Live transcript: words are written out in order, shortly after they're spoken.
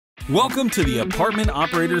Welcome to the Apartment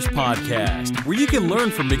Operators Podcast, where you can learn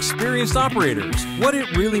from experienced operators what it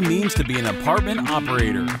really means to be an apartment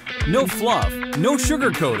operator. No fluff, no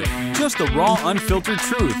sugarcoating, just the raw, unfiltered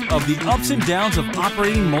truth of the ups and downs of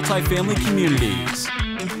operating multifamily communities.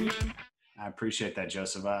 I appreciate that,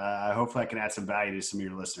 Joseph. Hopefully I can add some value to some of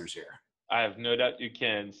your listeners here. I have no doubt you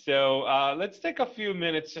can. So let's take a few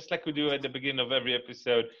minutes, just like we do at the beginning of every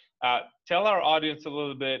episode. Tell our audience a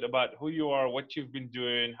little bit about who you are, what you've been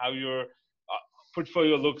doing, how your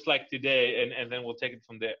portfolio looks like today, and then we'll take it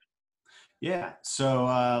from there. Yeah. So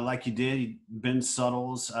like you did, Ben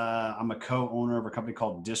Suttles. I'm a co-owner of a company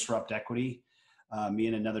called Disrupt Equity. Me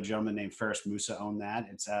and another gentleman named Ferris Musa own that.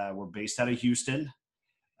 We're based out of Houston.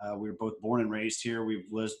 We were both born and raised here. We've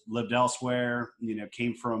lived elsewhere,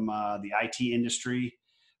 came from the IT industry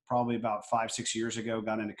probably about 5-6 years ago,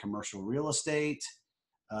 got into commercial real estate,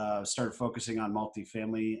 started focusing on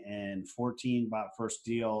multifamily in 2014, bought first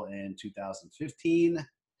deal in 2015.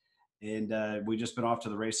 And we've just been off to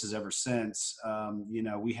the races ever since.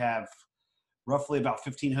 We have roughly about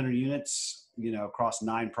 1,500 units, across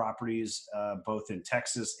 9 properties, both in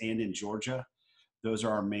Texas and in Georgia. Those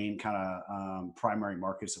are our main kind of primary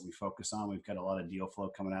markets that we focus on. We've got a lot of deal flow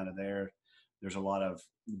coming out of there. There's a lot of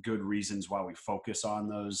good reasons why we focus on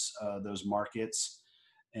those markets.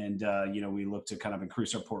 And, we look to kind of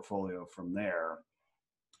increase our portfolio from there.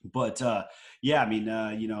 But love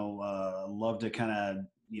to kind of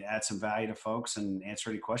add some value to folks and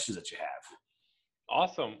answer any questions that you have.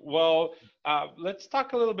 Awesome. Well, let's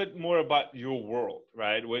talk a little bit more about your world,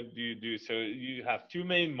 right? What do you do? So you have 2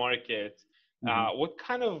 main markets. What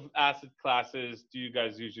kind of asset classes do you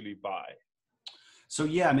guys usually buy? So,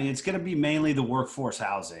 it's going to be mainly the workforce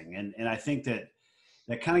housing. And I think that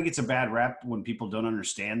kind of gets a bad rep when people don't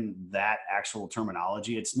understand that actual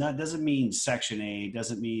terminology. Doesn't mean Section 8,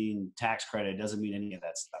 doesn't mean tax credit, doesn't mean any of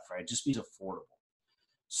that stuff, right? It just means affordable.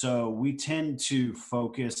 So we tend to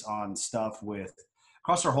focus on stuff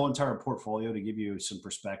across our whole entire portfolio. To give you some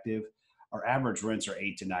perspective, our average rents are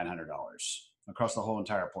 $800 to $900 across the whole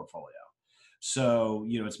entire portfolio. So,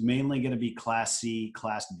 it's mainly going to be Class C,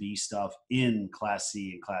 Class B stuff in Class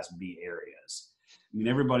C and Class B areas.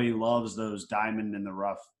 Everybody loves those diamond in the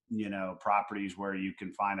rough, properties where you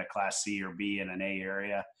can find a Class C or B in an A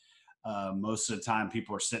area. Most of the time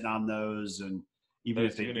people are sitting on those, and even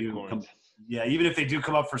if they do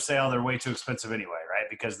come up for sale, they're way too expensive anyway, right?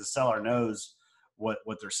 Because the seller knows what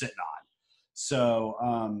they're sitting on. So,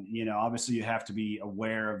 obviously you have to be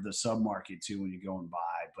aware of the sub-market too when you go and buy,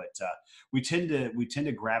 but we tend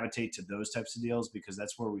to gravitate to those types of deals because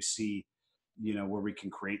that's where we see, where we can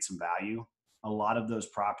create some value. A lot of those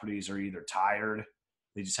properties are either tired,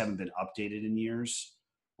 they just haven't been updated in years,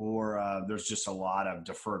 or there's just a lot of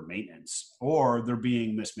deferred maintenance, or they're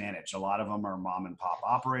being mismanaged. A lot of them are mom and pop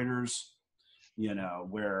operators,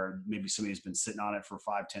 where maybe somebody's been sitting on it for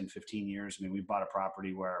 5, 10, 15 years. We bought a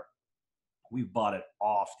property where we bought it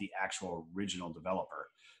off the actual original developer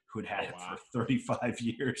who had had it for 35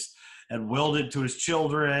 years and willed it to his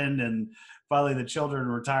children. And finally the children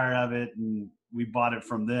were tired of it, and we bought it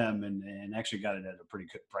from them and actually got it at a pretty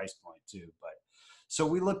good price point too. But so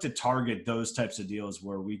we look to target those types of deals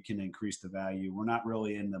where we can increase the value. We're not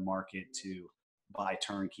really in the market to buy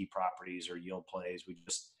turnkey properties or yield plays.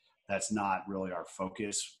 That's not really our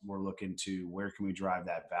focus. We're looking to where can we drive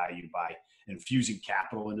that value by infusing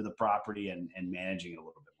capital into the property and managing it a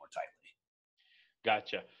little bit more tightly.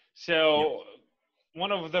 Gotcha. So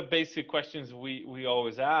one of the basic questions we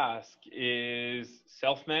always ask is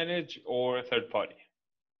self-manage or third party?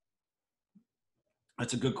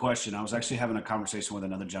 That's a good question. I was actually having a conversation with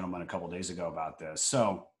another gentleman a couple of days ago about this.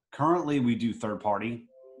 So currently we do third party.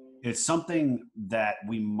 It's something that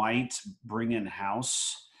we might bring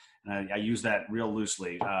in-house. And I use that real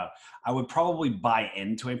loosely. I would probably buy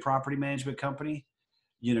into a property management company,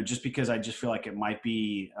 just because I just feel like it might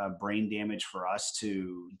be brain damage for us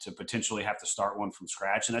to potentially have to start one from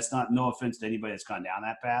scratch. And that's no offense to anybody that's gone down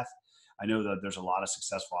that path. I know that there's a lot of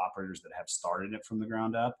successful operators that have started it from the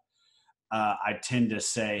ground up. I tend to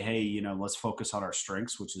say, hey, let's focus on our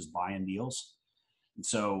strengths, which is buying deals. And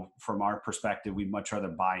so from our perspective, we'd much rather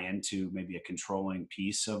buy into maybe a controlling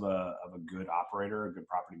piece of a good operator, a good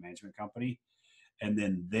property management company, and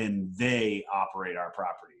then they operate our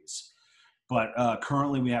properties. But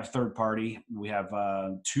currently we have third party. We have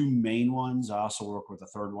 2 main ones. I also work with a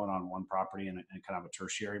third one on one property in kind of a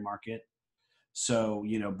tertiary market. So,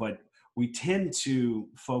 but we tend to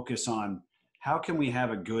focus on how can we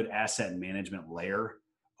have a good asset management layer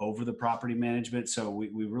over the property management. So we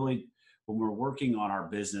really, when we're working on our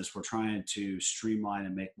business, we're trying to streamline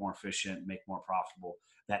and make more efficient, make more profitable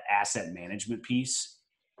that asset management piece.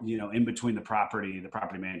 in between the property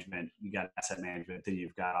management, you got asset management, then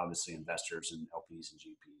you've got obviously investors and LPs and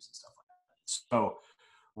GPs and stuff like that. So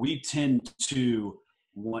we tend to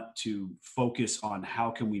want to focus on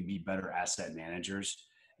how can we be better asset managers.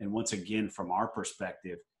 And once again, from our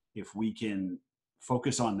perspective, if we can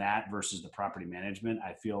focus on that versus the property management,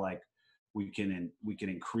 I feel like we can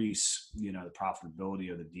increase, the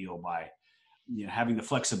profitability of the deal by, having the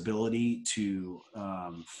flexibility to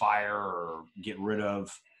fire or get rid of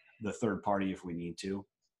the third party if we need to.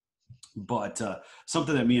 But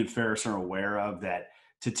something that me and Ferris are aware of, that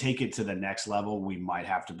to take it to the next level, we might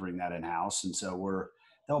have to bring that in house. And so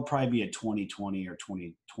that'll probably be a 2020 or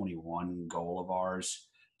 2021 goal of ours,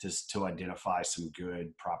 to identify some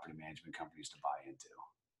good property management companies to buy into.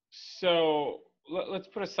 So let's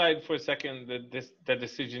put aside for a second the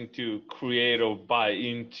decision to create or buy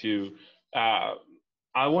into.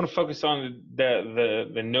 I want to focus on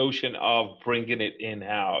the notion of bringing it in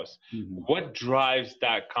house. Mm-hmm. What drives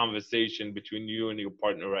that conversation between you and your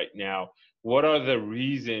partner right now? What are the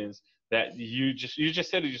reasons that you just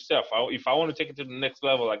said it yourself? If I want to take it to the next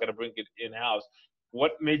level, I got to bring it in house.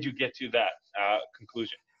 What made you get to that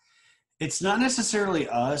conclusion? It's not necessarily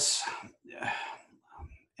us.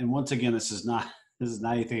 And once again, this is not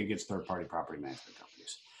anything against third-party property management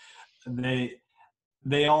companies.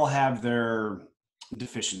 They all have their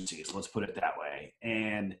deficiencies, let's put it that way.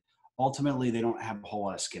 And ultimately, they don't have a whole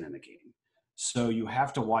lot of skin in the game. So you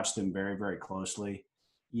have to watch them very, very closely.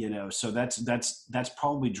 So that's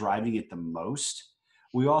probably driving it the most.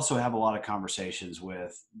 We also have a lot of conversations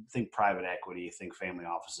with, think private equity, think family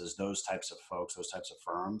offices, those types of folks, those types of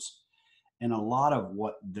firms. And a lot of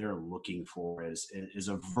what they're looking for is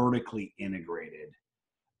a vertically integrated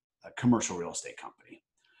commercial real estate company.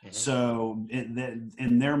 Mm-hmm. So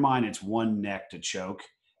in their mind, it's one neck to choke.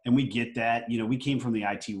 And we get that. We came from the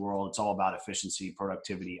IT world. It's all about efficiency,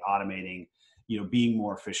 productivity, automating, being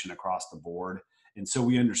more efficient across the board. And so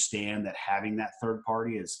we understand that having that third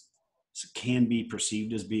party can be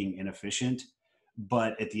perceived as being inefficient.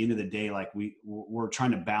 But at the end of the day, like we're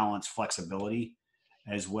trying to balance flexibility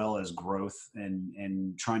as well as growth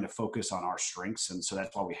and trying to focus on our strengths. And so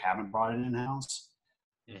that's why we haven't brought it in-house.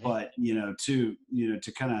 Mm-hmm. But,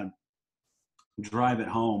 to kind of drive it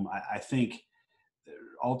home, I think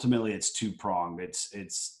ultimately it's two-pronged.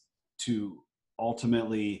 It's to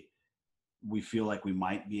ultimately, we feel like we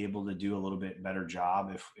might be able to do a little bit better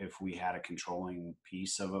job if we had a controlling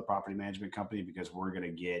piece of a property management company, because we're going to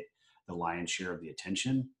get the lion's share of the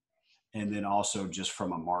attention. And then also just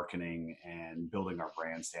from a marketing and building our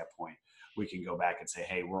brand standpoint, we can go back and say,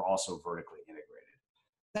 hey, we're also vertically integrated.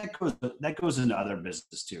 That goes into other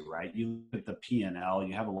business too, right? You look at the P&L,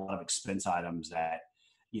 you have a lot of expense items that,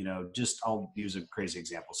 I'll use a crazy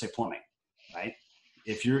example, say plumbing, right?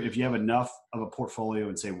 If you have enough of a portfolio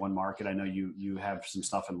in, say, one market, I know you have some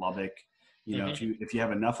stuff in Lubbock, mm-hmm. if you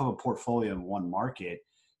have enough of a portfolio in one market,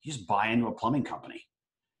 you just buy into a plumbing company.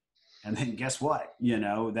 And then guess what?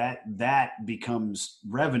 That becomes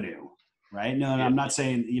revenue, right? No, I'm not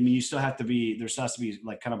saying, you still have to be, there still has to be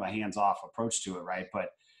like kind of a hands-off approach to it, right? But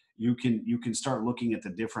you can start looking at the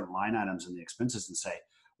different line items and the expenses and say,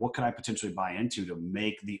 what could I potentially buy into to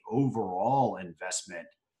make the overall investment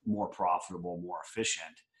more profitable, more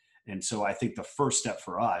efficient? And so I think the first step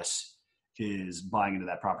for us is buying into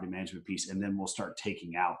that property management piece, and then we'll start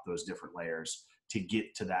taking out those different layers to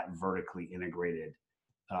get to that vertically integrated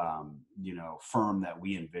firm that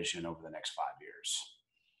we envision over the next 5 years.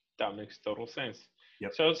 That makes total sense.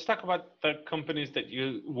 Yep. So let's talk about the companies that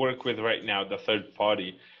you work with right now, the third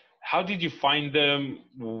party. How did you find them?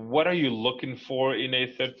 What are you looking for in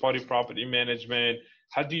a third party property management?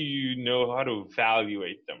 How do you know how to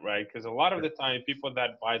evaluate them, right? Because a lot of the time, people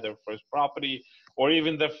that buy their first property, or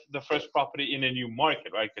even the first property in a new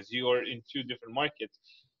market, right? Because you are in two different markets.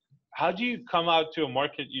 How do you come out to a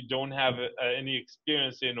market you don't have any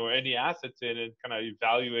experience in or any assets in, and kind of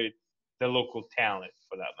evaluate the local talent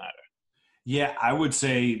for that matter? Yeah, I would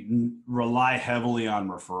say rely heavily on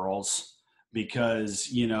referrals, because,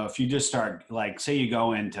 if you just start, like, say you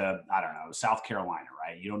go into, I don't know, South Carolina,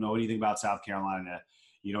 right? You don't know anything about South Carolina.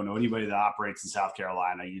 You don't know anybody that operates in South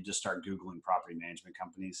Carolina. You just start Googling property management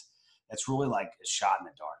companies. That's really like a shot in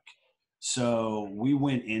the dark. So we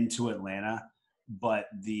went into Atlanta. But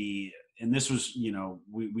this was,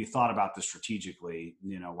 we thought about this strategically,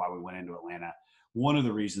 why we went into Atlanta. One of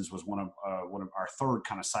the reasons was one of our third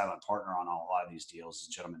kind of silent partner on a lot of these deals is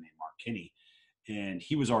a gentleman named Mark Kinney, and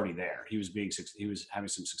he was already there. He was having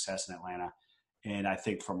some success in Atlanta, and I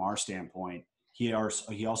think from our standpoint, he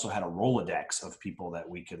also had a Rolodex of people that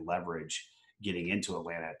we could leverage getting into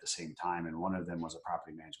Atlanta at the same time, and one of them was a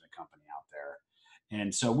property management company out there.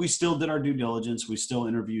 And so we still did our due diligence. We still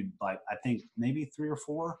interviewed, like, I think maybe 3 or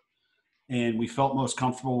 4, and we felt most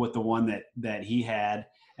comfortable with the one that he had.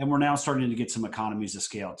 And we're now starting to get some economies of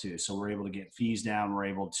scale too. So we're able to get fees down. We're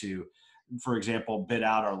able to, for example, bid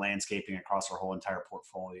out our landscaping across our whole entire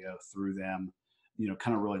portfolio through them,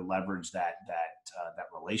 kind of really leverage that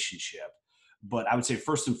relationship. But I would say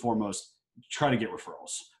first and foremost, try to get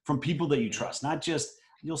referrals from people that you trust, not just,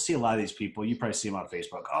 you'll see a lot of these people, you probably see them on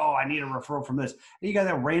Facebook. Oh, I need a referral from this. And you got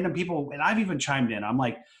that random people. And I've even chimed in. I'm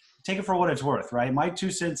like, take it for what it's worth, right? My 2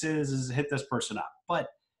 cents is hit this person up, but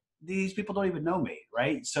these people don't even know me,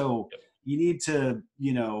 right? So you need to,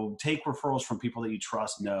 take referrals from people that you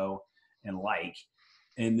trust, know, and like,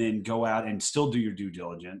 and then go out and still do your due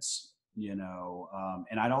diligence,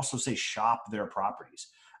 and I'd also say shop their properties.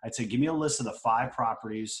 I'd say, give me a list of the 5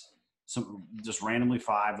 properties, some just randomly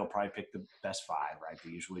 5. They'll probably pick the best 5, right?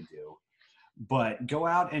 They usually do, but go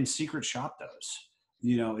out and secret shop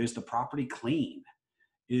those. Is the property clean?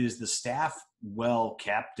 Is the staff well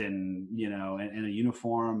kept and, in a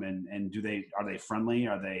uniform, and are they friendly?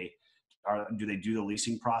 Do they do the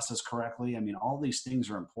leasing process correctly? I mean, all these things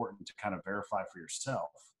are important to kind of verify for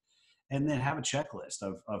yourself, and then have a checklist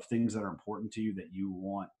of things that are important to you that you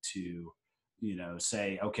want to,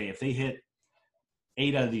 say, okay, if they hit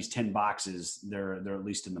 8 out of these 10 boxes, they're at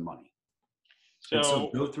least in the money. And so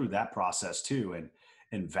go through that process too,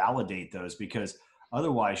 and validate those, because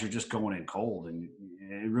otherwise you're just going in cold, and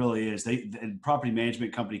it really is. The property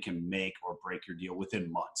management company can make or break your deal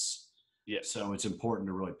within months. Yes. So it's important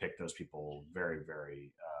to really pick those people very,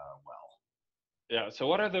 very well. Yeah. So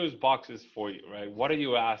what are those boxes for you, right? What are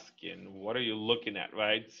you asking? What are you looking at,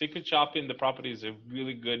 right? Secret shopping the property is a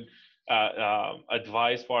really good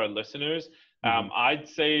advice for our listeners. I'd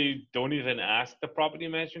say don't even ask the property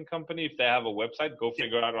management company if they have a website. Go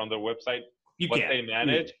figure out on their website what they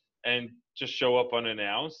manage, and just show up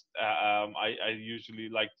unannounced. I usually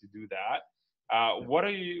like to do that. What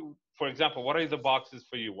are you, for example, what are the boxes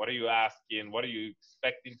for you? What are you asking? What are you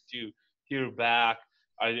expecting to hear back?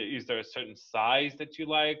 Is there a certain size that you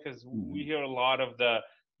like? Because we hear a lot of the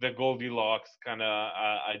Goldilocks kind of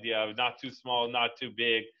idea of not too small, not too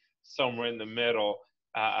big, somewhere in the middle.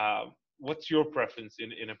 What's your preference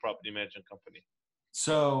in a property management company?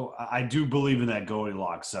 So I do believe in that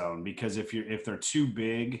Goldilocks zone, because if they're too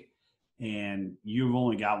big and you've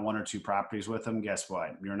only got 1 or 2 properties with them, guess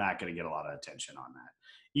what? You're not going to get a lot of attention on that.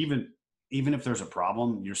 Even if there's a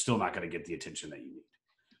problem, you're still not going to get the attention that you need.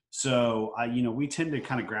 So, we tend to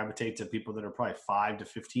kind of gravitate to people that are probably 5 to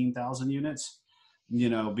 15,000 units,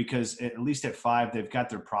 because at least at 5, they've got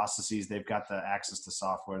their processes, they've got the access to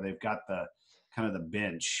software, they've got the kind of the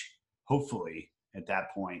bench, hopefully at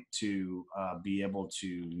that point, to be able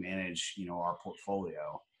to manage, our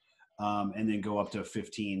portfolio. And then go up to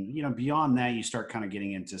 15. Beyond that, you start kind of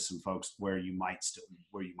getting into some folks where you might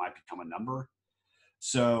become a number.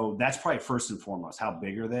 So that's probably first and foremost. How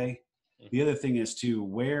big are they? The other thing is too,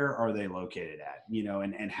 where are they located at?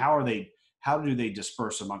 And how do they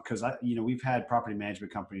disperse among? Because we've had property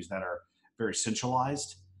management companies that are very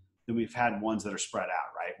centralized. Then we've had ones that are spread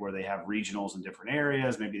out, right, where they have regionals in different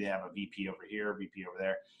areas. Maybe they have a VP over here, VP over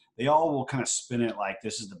there. They all will kind of spin it like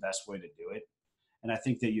this is the best way to do it. And I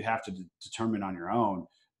think that you have to determine on your own,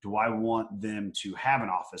 do I want them to have an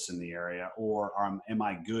office in the area, or am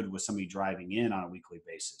I good with somebody driving in on a weekly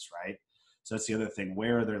basis, right? So that's the other thing.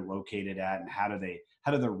 Where are they located at, and how do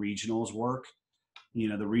the regionals work? The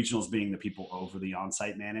regionals being the people over the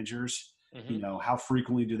on-site managers. How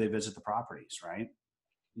frequently do they visit the properties, right?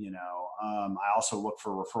 I also look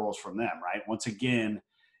for referrals from them, right? Once again,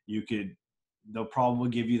 they'll probably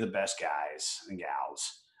give you the best guys and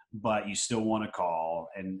gals, but you still want to call,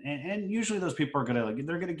 and usually those people are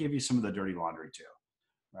they're gonna give you some of the dirty laundry too,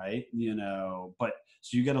 right? But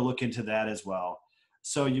so you got to look into that as well.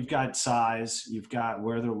 So you've got size, you've got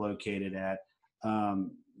where they're located at.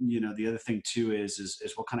 The other thing too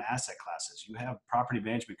is what kind of asset classes. You have property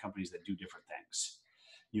management companies that do different things.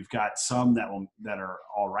 You've got some that are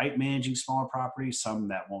all right managing smaller properties, some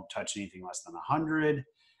that won't touch anything less than 100.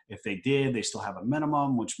 If they did, they still have a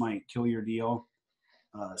minimum, which might kill your deal.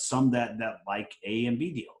 Some that like A and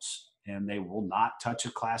B deals, and they will not touch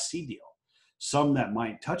a Class C deal. Some that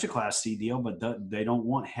might touch a Class C deal, but they don't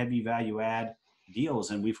want heavy value add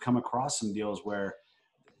deals. And we've come across some deals where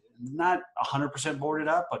not 100% boarded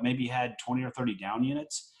up, but maybe had 20 or 30 down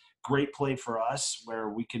units. Great play for us, where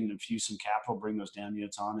we can infuse some capital, bring those down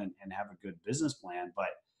units on, and have a good business plan. But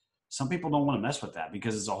some people don't want to mess with that,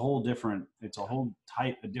 because it's a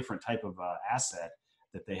different type of asset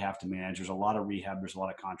that they have to manage. There's a lot of rehab, there's a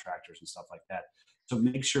lot of contractors and stuff like that. So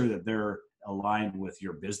make sure that they're aligned with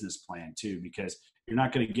your business plan too, because you're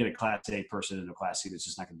not going to get a Class A person into Class C that's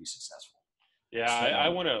just not going to be successful. Yeah, I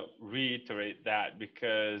So want to reiterate that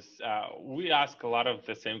because we ask a lot of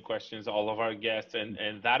the same questions, all of our guests,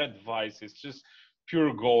 and that advice is just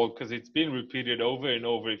pure gold because it's been repeated over and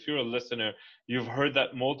over. If you're a listener, you've heard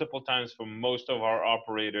that multiple times from most of our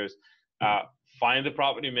operators. Uh, find the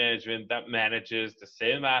property management that manages the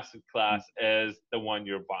same asset class as the one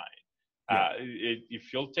you're buying. yeah,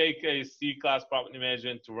 If you'll take a C class property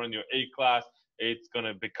management to run your A class, it's going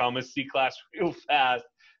to become a C class real fast.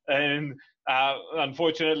 And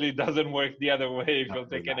unfortunately, it doesn't work the other way. If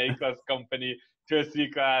you'll take an A class company to a C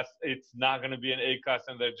class, it's not going to be an A class,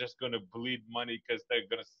 and they're just going to bleed money because they're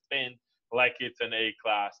going to spend like it's an A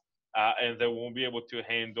class, and they won't be able to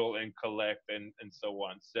handle and collect and so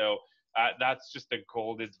on. So that's just a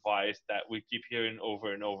gold advice that we keep hearing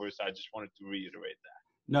over and over. So I just wanted to reiterate that.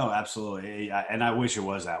 no, absolutely. And I wish it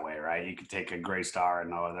was that way, right? You could take a gray star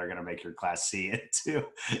and they're going to make your Class C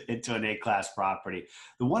into an A class property.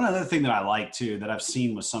 The one other thing that I like too, that I've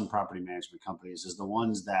seen with some property management companies, is the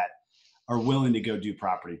ones that are willing to go do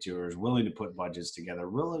property tours, willing to put budgets together,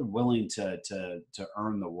 really willing to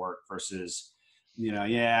earn the work versus,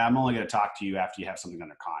 yeah, I'm only going to talk to you after you have something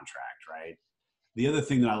under contract, right? The other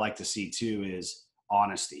thing that I like to see too is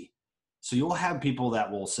honesty. So you'll have people that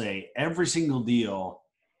will say every single deal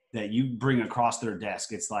that you bring across their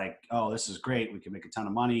desk, it's like, oh, this is great. We can make a ton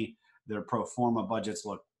of money. Their pro forma budgets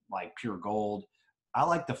look like pure gold. I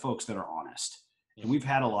like the folks that are honest. And we've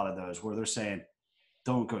had a lot of those where they're saying,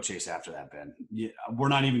 don't go chase after that, Ben. We're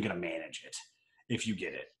not even going to manage it if you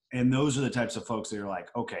get it. And those are the types of folks that are like,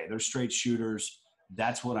 okay, they're straight shooters.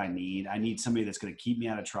 That's what I need. I need somebody that's going to keep me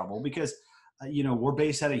out of trouble because, we're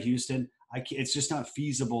based out of Houston. It's just not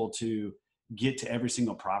feasible to get to every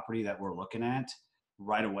single property that we're looking at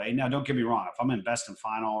right away. Now, don't get me wrong. If I'm in best and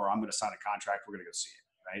final or I'm going to sign a contract, we're going to go see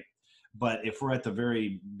it, right? But if we're at the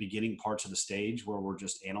very beginning parts of the stage where we're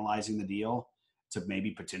just analyzing the deal to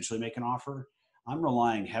maybe potentially make an offer, I'm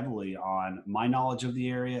relying heavily on my knowledge of the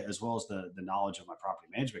area as well as the knowledge of my property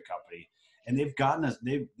management company. And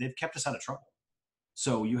they've kept us out of trouble.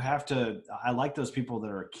 So I like those people that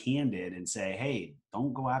are candid and say, hey,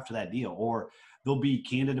 don't go after that deal. Or they'll be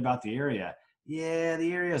candid about the area. Yeah,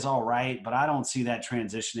 the area is all right, but I don't see that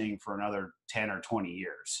transitioning for another 10 or 20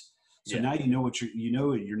 years. So now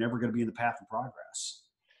you're never going to be in the path of progress.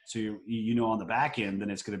 So on the back end, then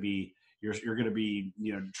it's going to be, you're going to be,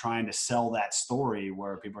 trying to sell that story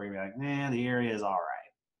where people are going to be like, man, the area is all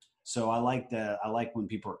right. So I like when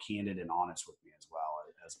people are candid and honest with me as well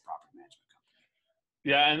as a property management company.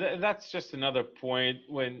 Yeah, and that's just another point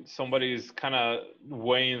when somebody is kind of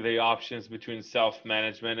weighing the options between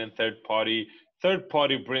self-management and third party. Third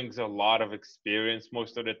party brings a lot of experience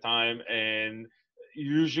most of the time, and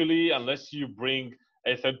usually, unless you bring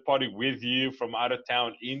a third party with you from out of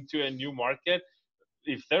town into a new market,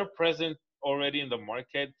 if they're present already in the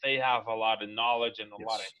market, they have a lot of knowledge and a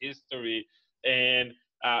lot of history. And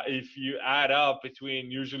if you add up between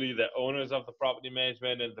usually the owners of the property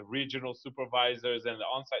management and the regional supervisors and the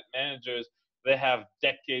on-site managers, they have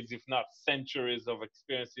decades, if not centuries, of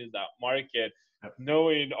experience in that market,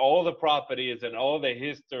 knowing all the properties and all the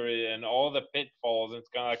history and all the pitfalls. It's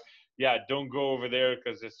kind of like, yeah, don't go over there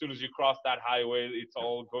because as soon as you cross that highway, it's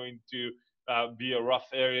all going to be a rough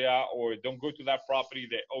area. Or don't go to that property.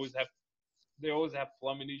 They always have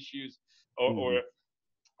plumbing issues or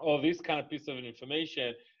all these kind of pieces of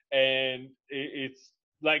information. And it's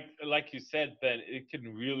like you said, Ben, it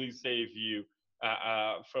can really save you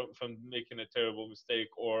from making a terrible mistake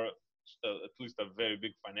or at least a very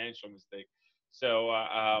big financial mistake. So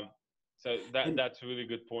that's a really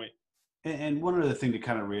good point. And one other thing to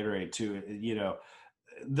kind of reiterate too,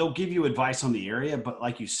 they'll give you advice on the area, but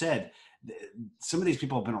like you said, some of these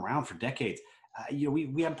people have been around for decades.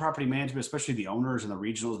 We have property management, especially the owners and the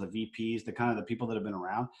regionals, the VPs, the people that have been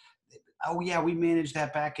around. Oh yeah, we managed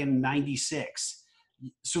that back in '96.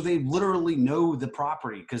 So they literally know the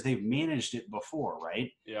property because they've managed it before, right?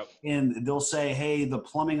 Yep. And they'll say, hey, the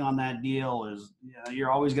plumbing on that deal is,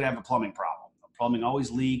 you're always going to have a plumbing problem. The plumbing always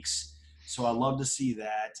leaks. So I love to see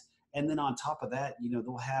that. And then on top of that,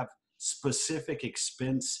 they'll have specific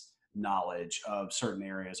expense knowledge of certain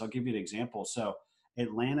areas. I'll give you an example. So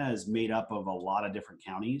Atlanta is made up of a lot of different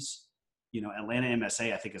counties. Atlanta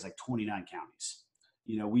MSA, I think, is like 29 counties.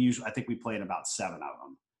 I think we play in about 7 of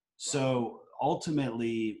them. So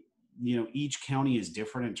ultimately, each county is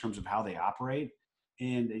different in terms of how they operate.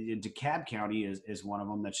 And DeKalb County is one of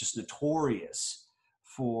them that's just notorious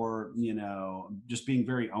for, just being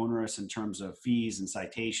very onerous in terms of fees and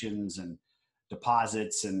citations and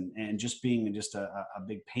deposits and just being just a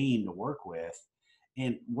big pain to work with.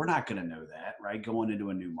 And we're not going to know that, right? Going into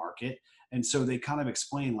a new market. And so they kind of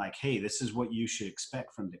explain like, hey, this is what you should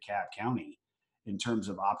expect from DeKalb County in terms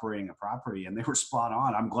of operating a property. And they were spot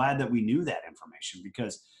on. I'm glad that we knew that information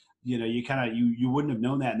because, you wouldn't have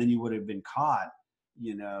known that. And then you would have been caught,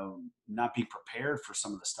 not be prepared for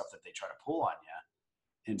some of the stuff that they try to pull on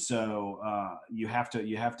you. And so you have to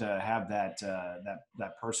have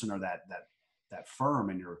that person or that firm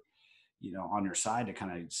in your, on your side to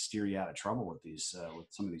kind of steer you out of trouble with these, with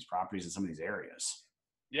some of these properties in some of these areas.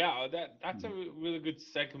 Yeah, that's a really good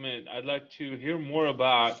segment. I'd like to hear more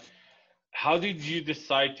about how did you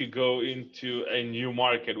decide to go into a new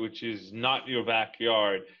market, which is not your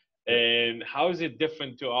backyard, and how is it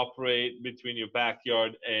different to operate between your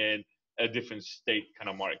backyard and a different state kind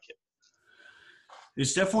of market?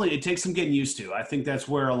 It takes some getting used to. I think that's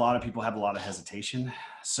where a lot of people have a lot of hesitation.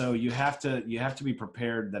 So you have to be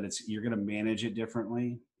prepared that you're going to manage it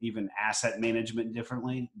differently, even asset management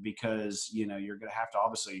differently, because you're going to have to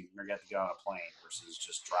get on a plane versus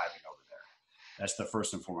just driving over there. That's the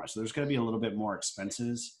first and foremost. So there's going to be a little bit more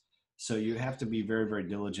expenses. So you have to be very, very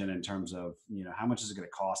diligent in terms of, how much is it going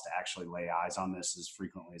to cost to actually lay eyes on this as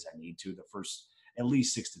frequently as I need to the first at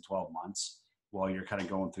least 6 to 12 months. While you're kind of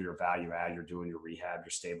going through your value add, you're doing your rehab, you're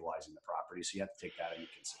stabilizing the property. So you have to take that into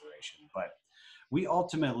consideration. But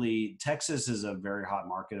Texas is a very hot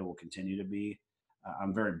market. It will continue to be.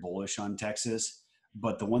 I'm very bullish on Texas.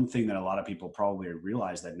 But the one thing that a lot of people probably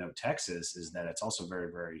realize that know Texas is that it's also very,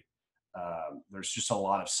 very, there's just a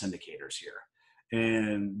lot of syndicators here.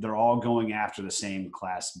 And they're all going after the same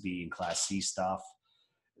Class B and Class C stuff.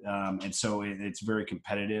 And so it's very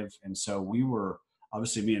competitive. And so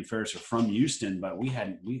obviously me and Ferris are from Houston, but we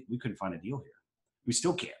couldn't find a deal here. We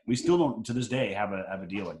still can't. We still don't to this day have a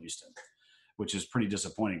deal in Houston, which is pretty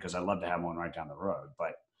disappointing because I'd love to have one right down the road.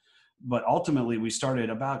 But ultimately we started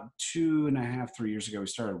about 2.5-3 years ago. We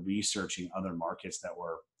started researching other markets that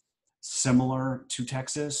were similar to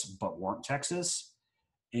Texas, but weren't Texas.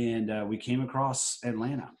 And we came across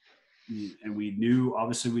Atlanta. And we knew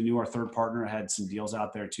our third partner had some deals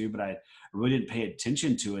out there too, but I really didn't pay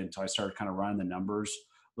attention to it until I started kind of running the numbers,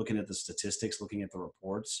 looking at the statistics, looking at the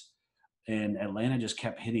reports, and Atlanta just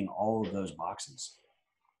kept hitting all of those boxes.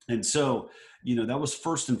 And so, that was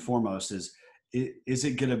first and foremost is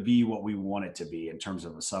it going to be what we want it to be in terms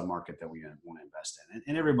of a submarket that we want to invest in?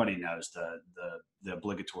 And everybody knows the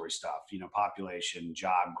obligatory stuff, population,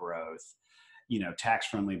 job growth, tax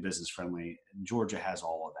friendly, business friendly. Georgia has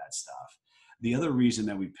all of that stuff. The other reason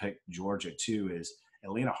that we picked Georgia too is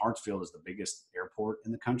Atlanta Hartsfield is the biggest airport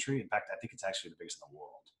in the country. In fact, I think it's actually the biggest in the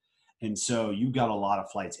world. And so you've got a lot of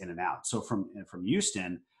flights in and out. So from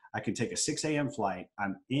Houston, I can take a 6 a.m. flight.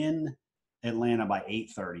 I'm in Atlanta by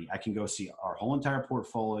 8:30. I can go see our whole entire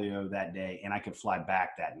portfolio that day, and I can fly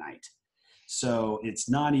back that night. So it's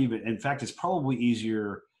not even, in fact, it's probably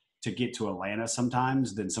easier to get to Atlanta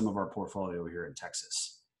sometimes than some of our portfolio here in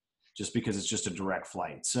Texas, just because it's just a direct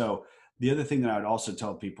flight. So the other thing that I would also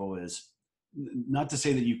tell people is not to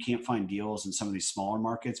say that you can't find deals in some of these smaller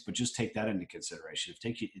markets, but just take that into consideration.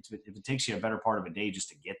 If it takes you a better part of a day just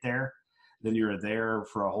to get there, then you're there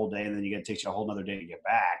for a whole day, and then it takes you a whole nother day to get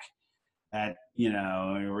back.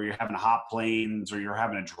 Or you're having hot planes, or you're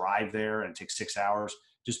having to drive there and it takes 6 hours.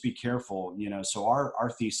 Just be careful, So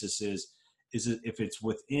our thesis is if it's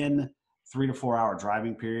within 3 to 4 hour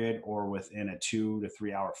driving period or within a 2 to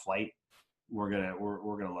 3 hour flight, we're gonna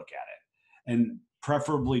look at it, and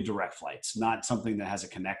preferably direct flights, not something that has a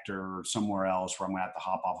connector somewhere else where I'm gonna have to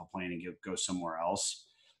hop off a plane and go somewhere else.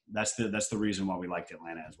 That's the reason why we liked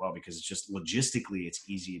Atlanta as well, because it's just logistically it's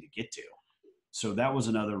easy to get to. So that was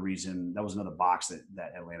another reason. That was another box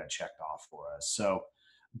that Atlanta checked off for us. So.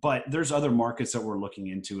 But there's other markets that we're looking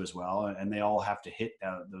into as well, and they all have to hit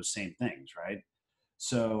those same things, right?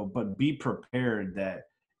 So, but be prepared that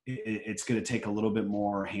it's going to take a little bit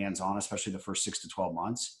more hands-on, especially the first 6 to 12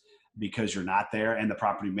 months, because you're not there, and the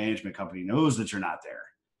property management company knows that you're not there.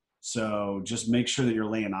 So just make sure that you're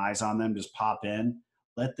laying eyes on them. Just pop in,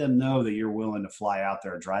 let them know that you're willing to fly out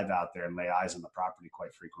there, drive out there, and lay eyes on the property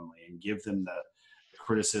quite frequently, and give them the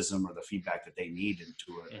criticism or the feedback that they need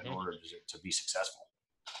in order to be successful.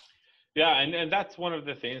 Yeah, and that's one of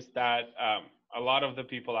the things that a lot of the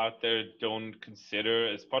people out there don't consider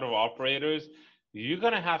as part of operators. You're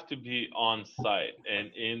going to have to be on site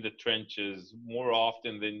and in the trenches more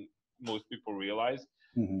often than most people realize.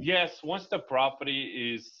 Mm-hmm. Yes, once the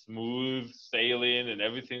property is smooth sailing and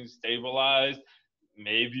everything's stabilized,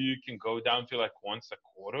 maybe you can go down to like once a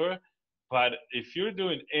quarter. But if you're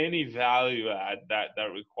doing any value add that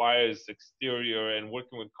requires exterior and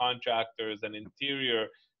working with contractors and interior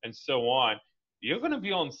and so on, you're going to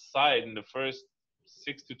be on site in the first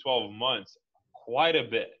 6 to 12 months quite a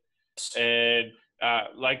bit. And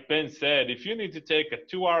like Ben said, if you need to take a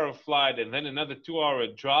 2 hour flight and then another 2 hour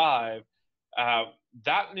drive, uh,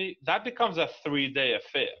 that becomes a 3 day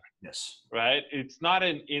affair. Yes. Right. It's not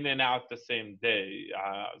an in and out the same day.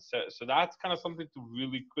 So that's kind of something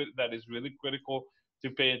that is really critical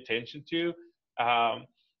to pay attention to.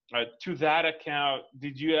 To that account,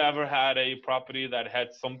 did you ever had a property that had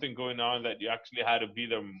something going on that you actually had to be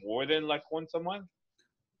there more than like once a month?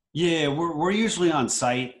 Yeah, we're usually on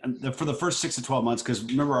site for the first 6 to 12 months, because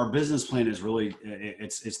remember, our business plan is really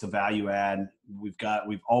it's the value add.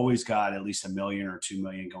 We've always got at least $1 million or $2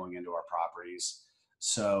 million going into our properties,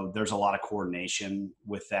 so there's a lot of coordination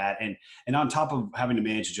with that. And on top of having to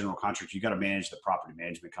manage a general contractor, you got to manage the property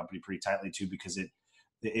management company pretty tightly too, because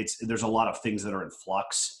there's a lot of things that are in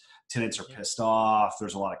flux. Tenants are pissed off.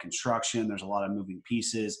 There's a lot of construction. There's a lot of moving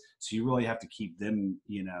pieces. So you really have to keep them,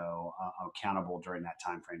 accountable during that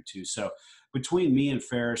time frame too. So between me and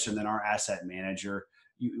Ferris and then our asset manager,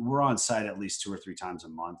 we're on site at least 2 or 3 times a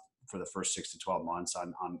month for the first 6 to 12 months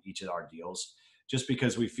on each of our deals, just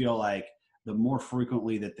because we feel like the more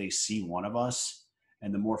frequently that they see one of us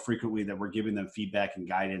and the more frequently that we're giving them feedback and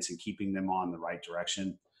guidance and keeping them on the right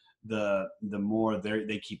direction, the more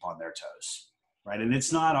they keep on their toes. Right. And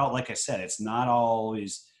it's not all, like I said, it's not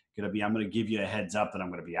always going to be, I'm going to give you a heads up that I'm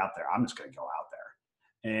going to be out there. I'm just going to go out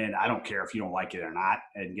there. And I don't care if you don't like it or not.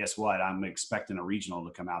 And guess what? I'm expecting a regional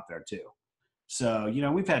to come out there too. So,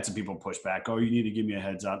 we've had some people push back. Oh, you need to give me a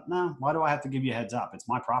heads up. No, why do I have to give you a heads up? It's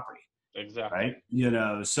my property. Exactly.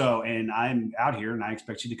 Right. So, and I'm out here and I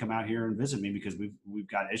expect you to come out here and visit me because we've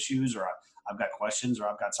got issues, or I've got questions, or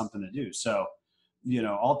I've got something to do. So,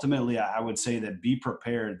 ultimately, I would say that be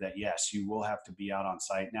prepared that, yes, you will have to be out on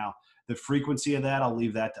site. Now, the frequency of that, I'll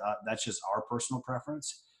leave that to, that's just our personal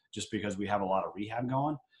preference, just because we have a lot of rehab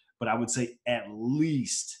going. But I would say at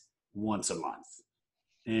least once a month.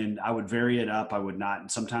 And I would vary it up. I would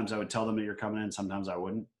not. Sometimes I would tell them that you're coming in. Sometimes I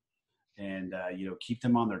wouldn't. And, keep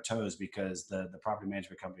them on their toes, because the property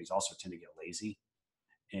management companies also tend to get lazy.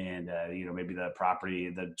 And, maybe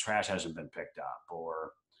the trash hasn't been picked up,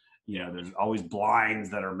 or, there's always blinds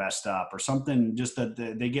that are messed up or something, just that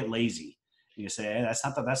they get lazy. You say, hey, that's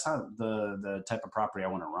not the type of property I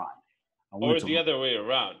want to run. Or the other way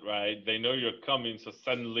around, right? They know you're coming, so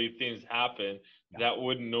suddenly things happen that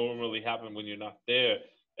wouldn't normally happen when you're not there.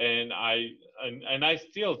 And I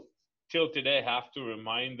still till today have to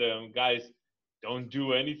remind them, guys, don't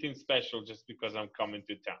do anything special just because I'm coming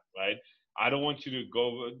to town, right? I don't want you to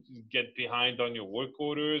go get behind on your work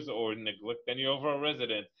orders or neglect any of our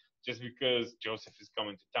residents just because Joseph is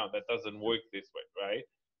coming to town. That doesn't work this way, right?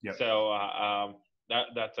 Yep. So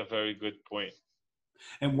that's a very good point.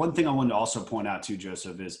 And one thing I wanted to also point out too,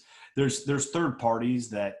 Joseph, is there's third parties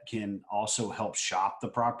that can also help shop the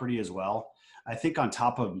property as well. I think on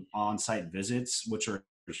top of on-site visits, which are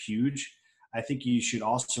huge, I think you should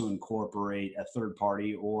also incorporate a third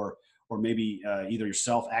party, or maybe either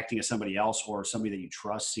yourself acting as somebody else or somebody that you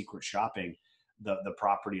trust, secret shopping the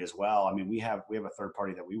property as well. I mean, we have a third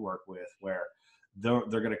party that we work with where they're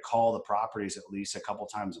going to call the properties at least a couple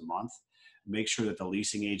times a month, make sure that the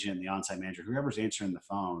leasing agent and the on-site manager, whoever's answering the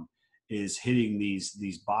phone, is hitting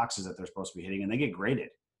these boxes that they're supposed to be hitting, and they get graded.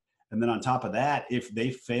 And then on top of that, if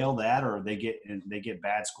they fail that, or they get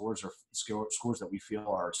bad scores or scores that we feel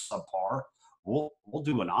are subpar, we'll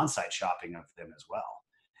do an on-site shopping of them as well.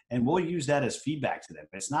 And we'll use that as feedback to them.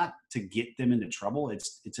 It's not to get them into trouble.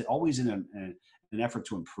 It's always in an effort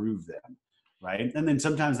to improve them, right? And then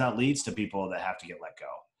sometimes that leads to people that have to get let go.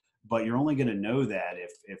 But you're only going to know that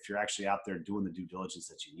if you're actually out there doing the due diligence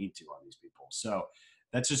that you need to on these people. So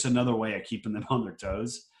that's just another way of keeping them on their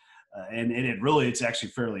toes. And it's actually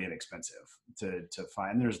fairly inexpensive to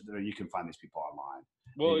find. You can find these people online.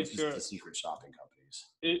 Well, it's just the secret shopping companies.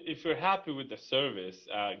 If you're happy with the service,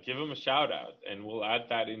 give them a shout out, and we'll add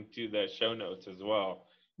that into the show notes as well.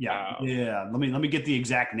 Yeah. Let me get the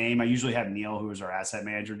exact name. I usually have Neil, who is our asset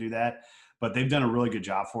manager, do that, but they've done a really good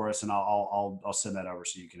job for us, and I'll send that over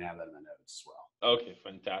so you can have that in the notes as well. Okay,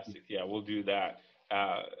 fantastic. Yeah, we'll do that.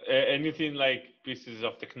 Anything like pieces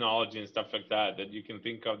of technology and stuff like that you can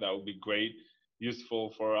think of that would be great,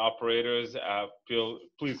 useful for operators,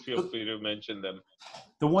 please feel free to mention them.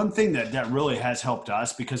 The one thing that really has helped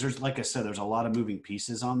us, because there's, like I said, there's a lot of moving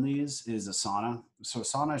pieces on these, is Asana. So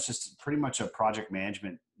Asana is just pretty much a project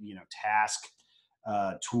management, task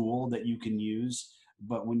tool that you can use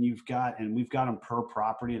But when we've got them per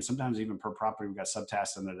property, and sometimes even per property, we've got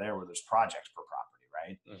subtasks under there where there's projects per property,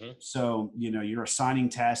 right? Mm-hmm. So, you're assigning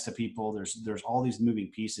tasks to people. There's all these moving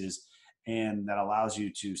pieces, and that allows you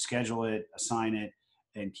to schedule it, assign it,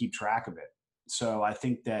 and keep track of it. So I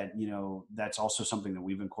think that, that's also something that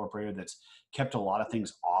we've incorporated that's kept a lot of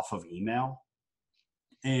things off of email.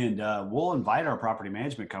 And we'll invite our property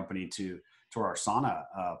management company to our Asana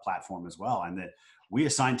platform as well. And that we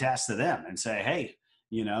assign tasks to them and say, hey,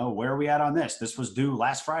 where are we at on this? This was due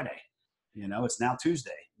last Friday. It's now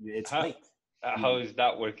Tuesday. It's late. How is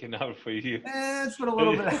that working out for you? It's been a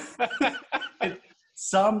little bit.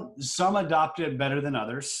 Some adopt it better than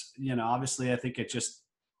others. Obviously, I think it just,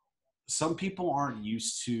 some people aren't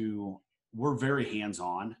used to, we're very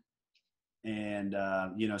hands-on. And,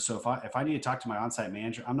 so if I need to talk to my on-site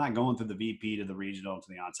manager, I'm not going through the VP to the regional to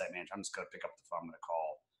the on-site manager. I'm just going to pick up the phone. I'm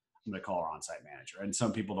going to call our on-site manager. And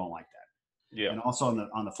some people don't like that. Yeah. And also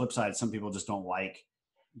on the flip side, some people just don't like,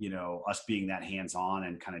 us being that hands-on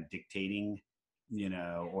and kind of dictating,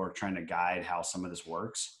 or trying to guide how some of this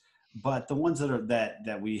works. But the ones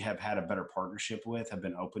that we have had a better partnership with have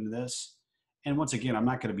been open to this. And once again, I'm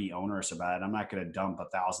not going to be onerous about it. I'm not going to dump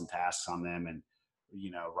 1,000 tasks on them and,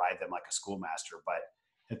 ride them like a schoolmaster. But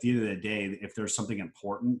at the end of the day, if there's something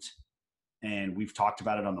important and we've talked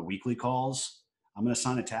about it on the weekly calls, I'm going to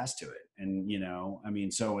assign a task to it.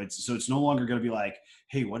 And, so it's no longer going to be like,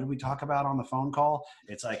 hey, what did we talk about on the phone call?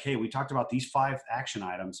 It's like, hey, we talked about these 5 action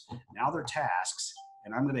items. Now they're tasks,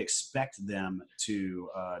 and I'm going to expect them to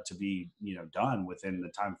be, done within the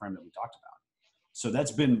time frame that we talked about. So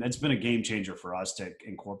that's been a game changer for us to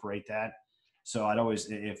incorporate that. So I'd always,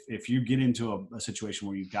 if you get into a situation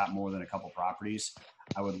where you've got more than a couple properties,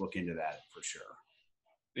 I would look into that for sure.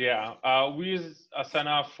 Yeah, we use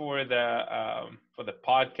Asana for the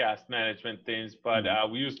podcast management things, but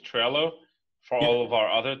we use Trello for all of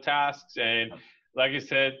our other tasks. And like I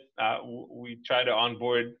said, we try to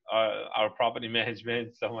onboard our property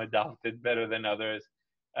management. Some adopt it better than others.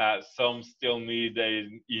 Some still need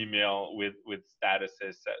an email with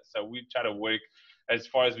statuses. So we try to work as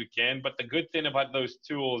far as we can. But the good thing about those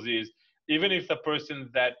tools is even if the person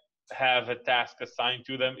that have a task assigned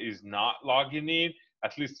to them is not logging in,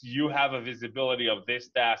 at least you have a visibility of this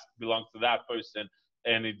task belongs to that person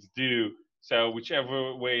and it's due. So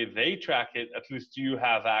whichever way they track it, at least you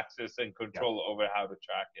have access and control over how to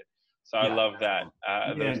track it. So I love that.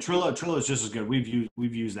 And Trello is just as good.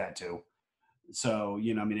 We've used that too. So,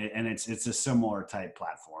 and it's a similar type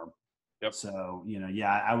platform. Yep. So,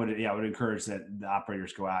 I would encourage that the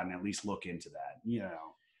operators go out and at least look into that,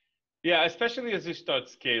 Yeah, especially as you start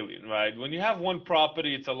scaling, right? When you have one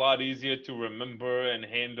property, it's a lot easier to remember and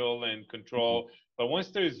handle and control. Mm-hmm. But once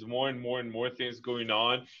there's more and more and more things going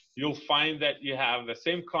on, you'll find that you have the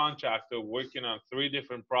same contractor working on 3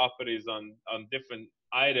 different properties on different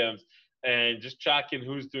items, and just tracking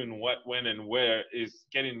who's doing what, when, and where is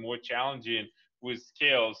getting more challenging with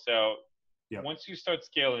scale. So once you start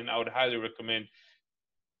scaling, I would highly recommend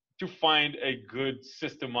to find a good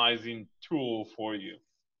systemizing tool for you.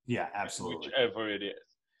 Yeah, absolutely. Whichever it is.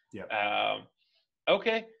 Yeah.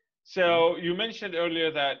 Okay. So you mentioned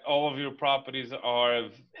earlier that all of your properties are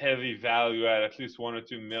of heavy value at least $1 or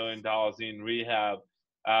 $2 million in rehab.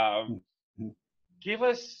 Give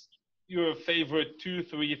us your favorite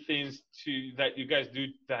 2-3 things that you guys do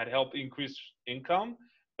that help increase income.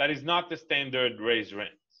 That is not the standard raise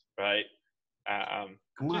rents, right?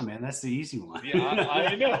 Come on, man. That's the easy one. Yeah,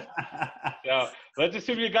 I know. So let's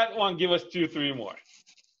assume you got one. Give us 2-3 more.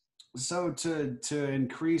 So to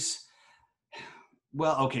increase,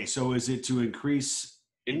 so is it to increase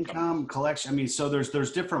income collection? I mean, so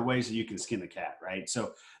there's different ways that you can skin the cat, right?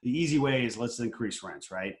 So the easy way is let's increase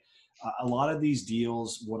rents, right? A lot of these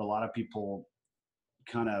deals, what a lot of people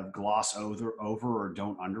kind of gloss over or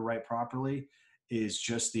don't underwrite properly is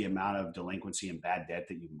just the amount of delinquency and bad debt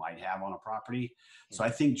that you might have on a property. So I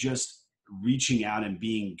think just reaching out and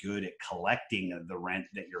being good at collecting the rent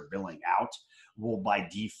that you're billing out will by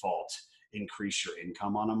default increase your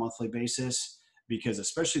income on a monthly basis, because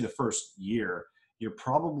especially the first year, you're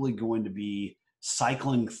probably going to be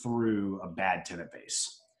cycling through a bad tenant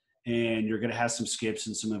base, and you're going to have some skips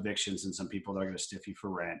and some evictions and some people that are going to stiff you for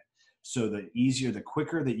rent. So the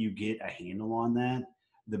quicker that you get a handle on that,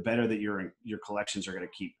 the better that your collections are going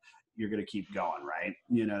to keep going, right?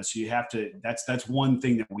 So you have to, that's one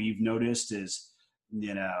thing that we've noticed is,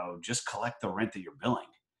 just collect the rent that you're billing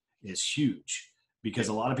is huge, because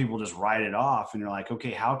a lot of people just write it off and you're like,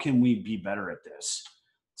 okay, how can we be better at this?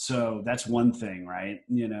 So that's one thing, right?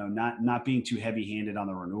 Not being too heavy handed on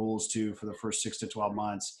the renewals too for the first 6 to 12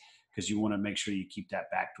 months. because you want to make sure you keep that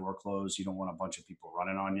back door closed. You don't want a bunch of people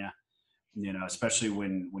running on you, especially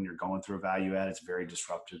when you're going through a value add. It's very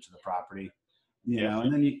disruptive to the property,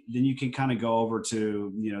 and then you can kind of go over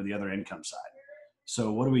to, the other income side.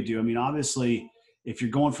 So what do we do? I mean, obviously, if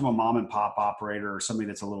you're going from a mom and pop operator or somebody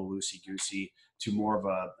that's a little loosey-goosey to more of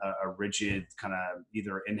a rigid kind of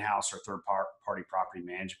either in-house or third-party property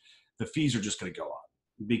management, the fees are just going to go up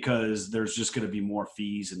because there's just going to be more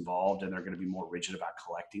fees involved, and they're going to be more rigid about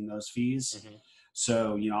collecting those fees. Mm-hmm.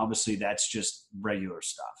 So, obviously that's just regular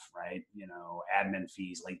stuff, right? Admin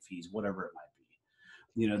fees, late fees, whatever it might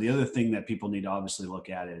be. The other thing that people need to obviously look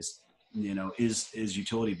at is, is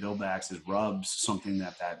utility buildbacks, is RUBS something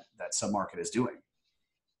that submarket is doing?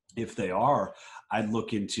 If they are, I'd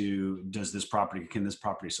look into, can this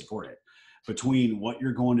property support it? Between what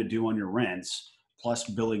you're going to do on your rents plus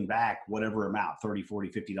billing back whatever amount, $30,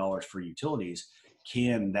 $40, $50 for utilities,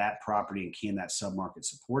 can that property and can that submarket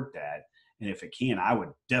support that? And if it can, I would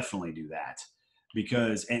definitely do that.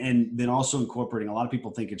 Because, and then also incorporating, a lot of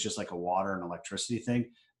people think it's just like a water and electricity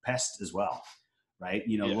thing, pest as well, right?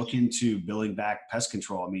 Look into billing back pest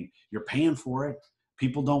control. I mean, you're paying for it.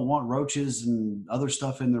 People don't want roaches and other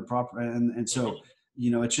stuff in their property. And so,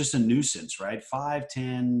 it's just a nuisance, right? $5,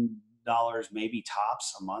 $10 maybe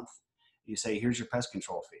tops a month. You say, here's your pest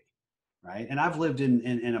control fee, right? And I've lived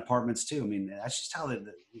in apartments too. I mean, that's just how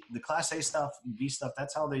the Class A stuff, B stuff,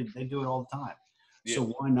 that's how they do it all the time. Yeah.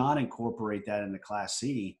 So why not incorporate that in the Class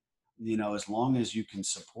C? As long as you can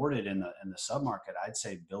support it in the submarket, I'd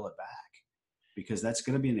say bill it back, because that's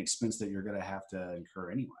going to be an expense that you're going to have to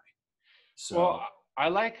incur anyway. So. Well, I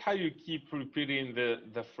like how you keep repeating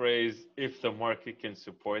the phrase, if the market can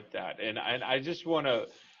support that. And I just want to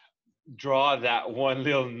draw that one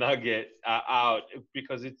little nugget out,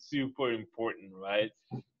 because it's super important, right?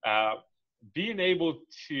 Being able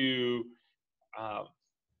to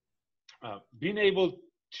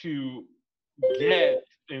get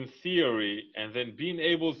in theory, and then being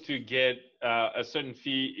able to get a certain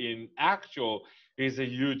fee in actual is a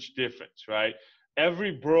huge difference, right?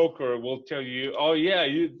 Every broker will tell you, oh yeah,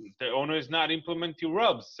 the owner is not implementing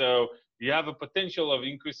RUBS, so you have a potential of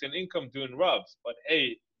increasing income doing RUBS. But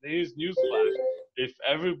hey, here's newsflash: if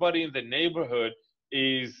everybody in the neighborhood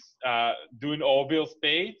is doing all bills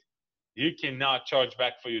paid, you cannot charge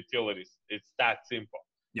back for utilities. It's that simple.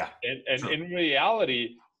 Yeah. And sure. In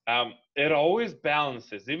reality, it always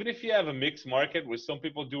balances. Even if you have a mixed market where some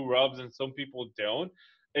people do RUBS and some people don't,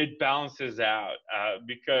 it balances out,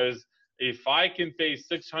 because if I can pay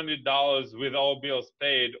 $600 with all bills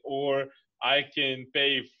paid, or I can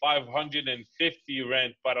pay $550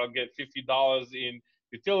 rent, but I'll get $50 in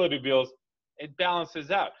utility bills, it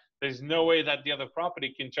balances out. There's no way that the other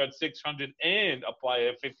property can charge $600 and apply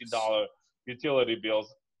a $50 utility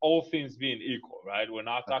bills, all things being equal, right? We're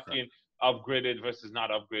not talking upgraded versus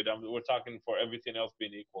not upgraded. We're talking for everything else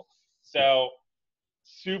being equal. So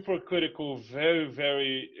super critical, very,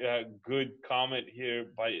 very good comment here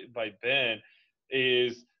by Ben,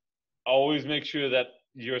 is always make sure that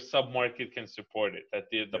your submarket can support it, that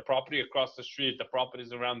the property across the street, the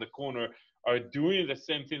properties around the corner are doing the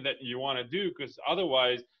same thing that you want to do, because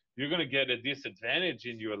otherwise you're going to get a disadvantage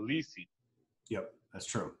in your leasing. Yep, that's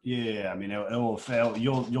true. Yeah, I mean, it will fail.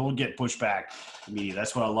 You'll get pushback immediately.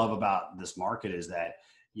 That's what I love about this market, is that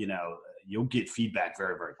you'll get feedback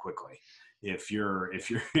very, very quickly. If you're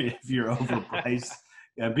overpriced,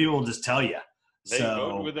 people will just tell you. They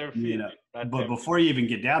go with their feet. But before you even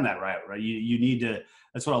get down that route, right? You need to.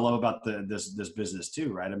 That's what I love about this business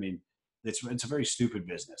too, right? I mean, it's a very stupid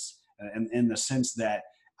business, and in the sense that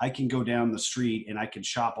I can go down the street and I can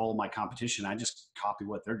shop all my competition. I just copy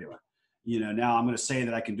what they're doing. Now I'm going to say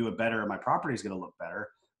that I can do it better, and my property is going to look better.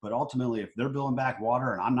 But ultimately, if they're billing back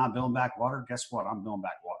water and I'm not billing back water, guess what? I'm billing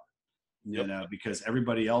back water. Because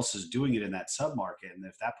everybody else is doing it in that submarket. And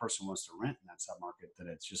if that person wants to rent in that submarket, then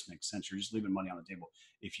it just makes sense. You're just leaving money on the table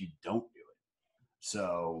if you don't do it.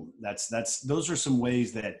 So those are some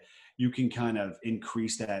ways that you can kind of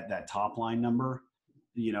increase that top line number,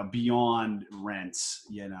 beyond rents,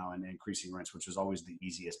 and increasing rents, which is always the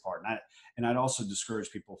easiest part. And I'd also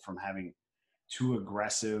discourage people from having too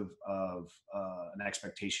aggressive of an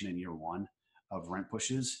expectation in year one of rent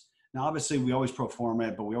pushes. Now, obviously, we always pro forma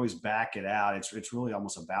it, but we always back it out. It's really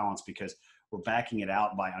almost a balance, because we're backing it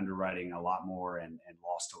out by underwriting a lot more and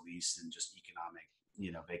loss to lease and just economic,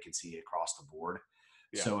 vacancy across the board.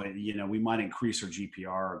 Yeah. So, we might increase our GPR,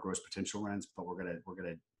 our gross potential rents, but we're gonna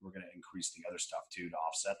increase the other stuff too to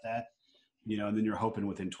offset that. And then you're hoping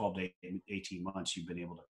within 12 to 18 months you've been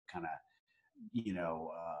able to kind of,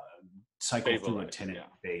 cycle through a tenant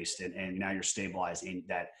based, and now you're stabilized in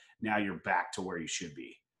that. Now you're back to where you should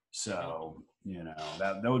be. So,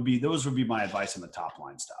 those would be my advice on the top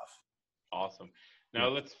line stuff. Awesome. Now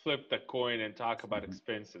let's flip the coin and talk about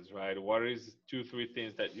expenses, right? What is 2-3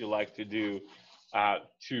 things that you like to do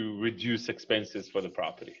to reduce expenses for the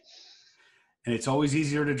property? And it's always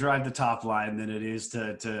easier to drive the top line than it is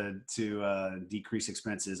to decrease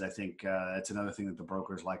expenses. I think that's another thing that the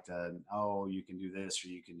brokers like to, you can do this or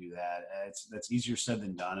you can do that. That's easier said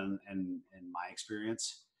than done in my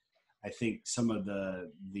experience. I think some of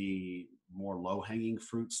the more low-hanging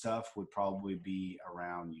fruit stuff would probably be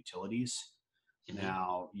around utilities.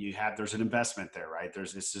 Now there's an investment there, right?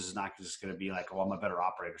 This is not just going to be like, I'm a better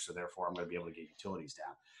operator, so therefore I'm going to be able to get utilities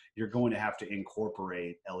down. You're going to have to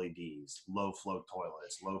incorporate LEDs, low flow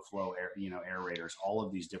toilets, low flow air, aerators, all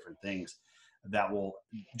of these different things that will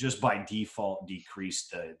just by default decrease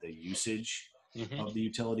the usage of the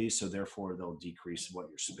utilities. So therefore they'll decrease what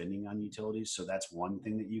you're spending on utilities. So that's one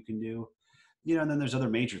thing that you can do, and then there's other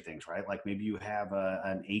major things, right? Like maybe you have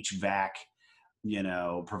an HVAC,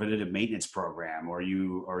 preventative maintenance program, or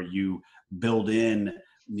you build in,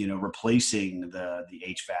 replacing the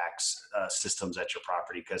HVAC systems at your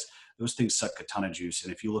property, because those things suck a ton of juice.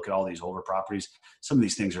 And if you look at all these older properties, some of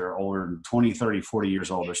these things are older than 20, 30, 40 years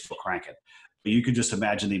old. They're still cranking. But you could just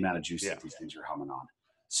imagine the amount of juice that these things are humming on.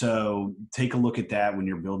 So take a look at that when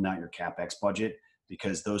you're building out your CapEx budget,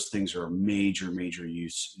 because those things are a major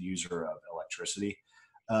user of electricity.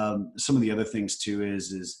 Some of the other things too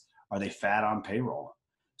is are they fat on payroll?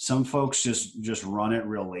 Some folks just run it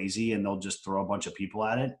real lazy and they'll just throw a bunch of people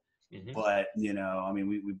at it. But, we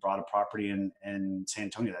bought a property in San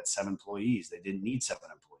Antonio that's 7 employees. They didn't need 7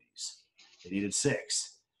 employees. They needed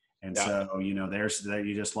 6. And so,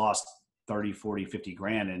 you just lost 30, 40, 50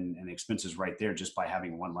 grand in expenses right there just by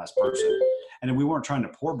having one less person. And we weren't trying to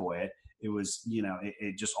poor boy it. It was,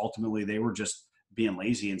 it just ultimately they were just being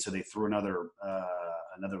lazy. And so they threw another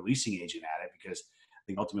leasing agent at it, because I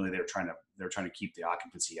think ultimately they're trying to keep the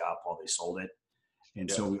occupancy up while they sold it. And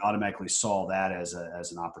so we automatically saw that as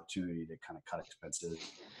an opportunity to kind of cut expenses.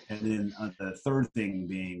 And then the third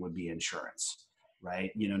thing would be insurance,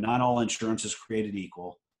 right? Not all insurance is created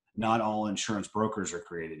equal. Not all insurance brokers are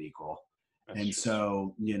created equal. That's true.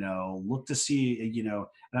 So, look to see, and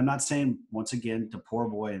I'm not saying, once again, to poor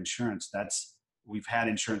boy insurance. We've had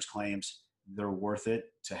insurance claims. They're worth it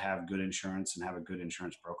to have good insurance and have a good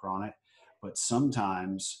insurance broker on it. But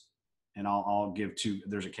sometimes, and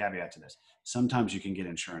there's a caveat to this. Sometimes you can get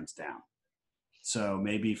insurance down. So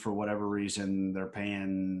maybe for whatever reason, they're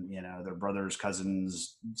paying, their brother's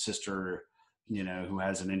cousin's sister, who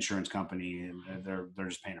has an insurance company, and they're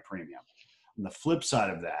just paying a premium. On the flip side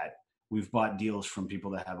of that, we've bought deals from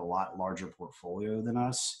people that have a lot larger portfolio than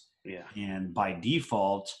us. Yeah. And by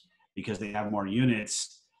default, because they have more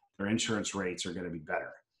units, their insurance rates are going to be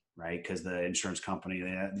better, right? Because the insurance company,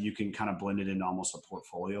 you can kind of blend it into almost a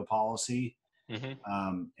portfolio policy.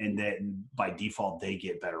 And then by default, they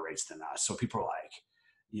get better rates than us. So people are like,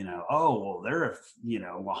 they're,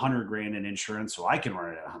 100 grand in insurance, so I can run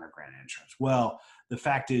it at 100 grand in insurance. Well, the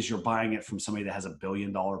fact is you're buying it from somebody that has $1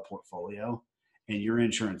 billion portfolio, and your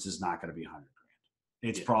insurance is not going to be 100 grand.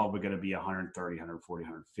 It's probably going to be 130, 140,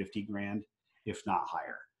 150 grand, if not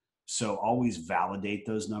higher. So always validate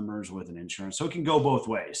those numbers with an insurance. So it can go both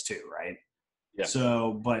ways too, right? Yeah.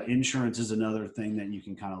 So, but insurance is another thing that you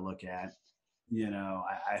can kind of look at.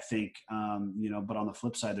 I think, but on the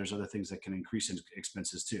flip side, there's other things that can increase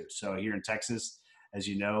expenses too. So here in Texas, as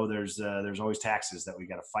you know, there's always taxes that we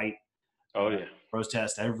got to fight.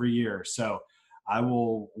 Protest every year. So I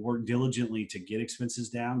will work diligently to get expenses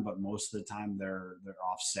down, but most of the time they're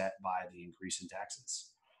offset by the increase in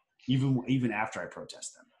taxes, even after I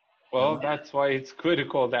protest them. Well, that's why it's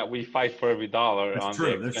critical that we fight for every dollar. That's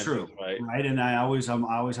true. Right. And I always have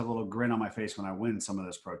a little grin on my face when I win some of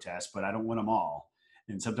those protests, but I don't win them all.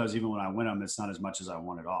 And sometimes even when I win them, it's not as much as I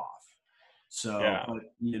want it off. So,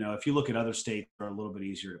 but, if you look at other states, they're a little bit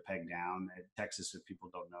easier to peg down. At Texas, if people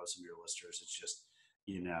don't know, some of your listeners, it's just,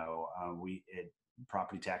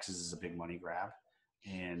 property taxes is a big money grab.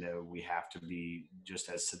 And we have to be, just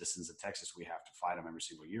as citizens of Texas, we have to fight them every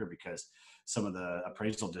single year, because some of the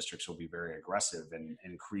appraisal districts will be very aggressive in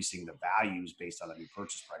increasing the values based on the new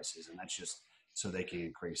purchase prices. And that's just so they can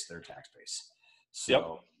increase their tax base.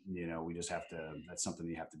 So, we just have to, that's something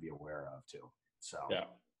you have to be aware of too. So,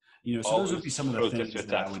 so those would be some of the things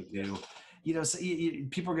that I would do.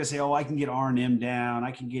 People are going to say, I can get R&M down. I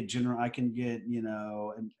can get admin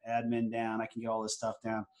down. I can get all this stuff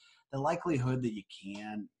down. The likelihood that you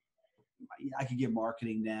can, I could get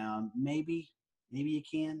marketing down. Maybe you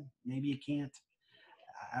can, maybe you can't.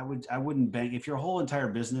 I wouldn't bank. If your whole entire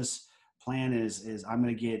business plan is I'm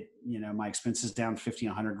going to get, my expenses down 50,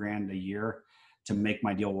 100 grand a year to make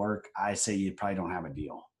my deal work, I say you probably don't have a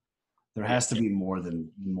deal. There has to be more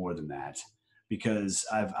than that, because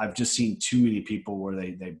I've just seen too many people where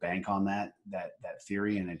they bank on that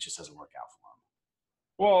theory, and it just doesn't work out for them.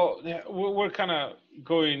 Well, yeah, we're kind of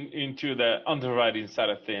going into the underwriting side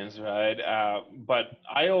of things, right? But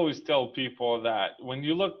I always tell people that when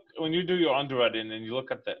you do your underwriting and you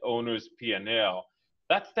look at the owner's P&L,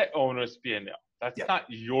 that's the owner's P&L. That's not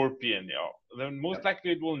your P&L. Then most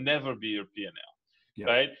likely it will never be your P&L,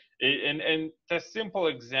 right? And the simple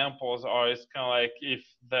examples are, it's kind of like if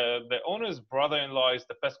the owner's brother-in-law is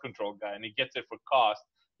the pest control guy and he gets it for cost,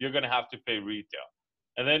 you're going to have to pay retail.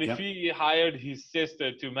 And then if he hired his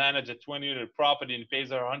sister to manage a 20-unit property and pays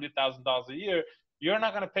her $100,000 a year, you're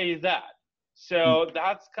not going to pay that. So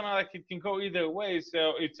that's kind of like, it can go either way.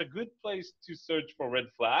 So it's a good place to search for red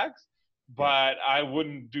flags, but I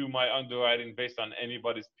wouldn't do my underwriting based on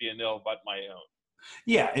anybody's P&L but my own.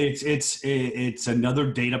 Yeah, it's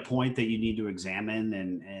another data point that you need to examine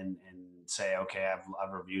and say, okay,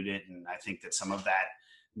 I've reviewed it, and I think that some of that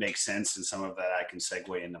makes sense, and some of that I can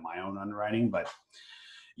segue into my own underwriting. But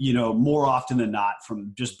more often than not,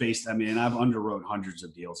 from just based, I mean, and I've underwrote hundreds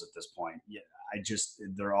of deals at this point. Yeah,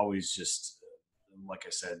 they're always just, like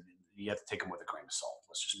I said, you have to take them with a grain of salt.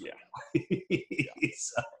 Let's just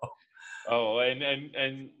so. Oh,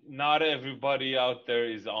 and not everybody out there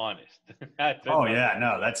is honest.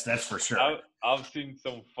 That's for sure. I've seen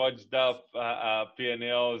some fudged up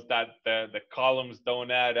P&Ls that the columns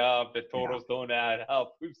don't add up, the totals don't add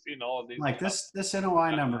up. We've seen all these. Like this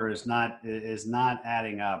NOI number is not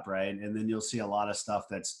adding up, right? And then you'll see a lot of stuff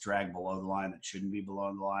that's dragged below the line that shouldn't be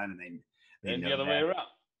below the line, and they and the other way around.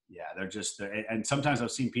 Yeah, and sometimes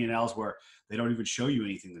I've seen P&Ls where they don't even show you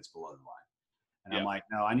anything that's below the line. And I'm like,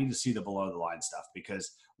 no, I need to see the below the line stuff,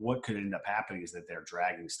 because what could end up happening is that they're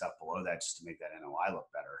dragging stuff below that just to make that NOI look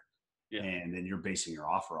better. Yeah. And then you're basing your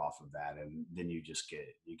offer off of that. And then you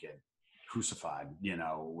get crucified,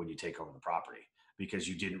 when you take over the property, because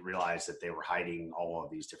you didn't realize that they were hiding all of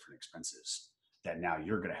these different expenses that now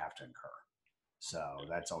you're going to have to incur. So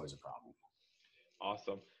that's always a problem.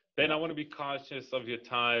 Awesome. Ben, I want to be cautious of your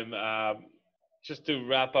time. Just to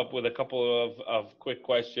wrap up with a couple of quick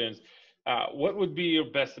questions. What would be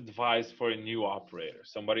your best advice for a new operator?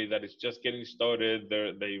 Somebody that is just getting started,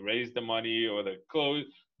 they raised the money, or they're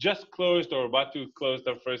just closed or about to close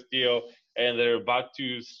their first deal, and they're about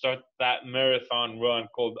to start that marathon run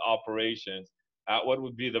called operations. What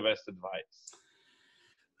would be the best advice?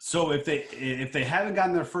 So if they haven't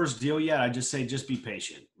gotten their first deal yet, I just say, just be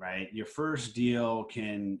patient, right? Your first deal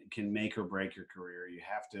can make or break your career. You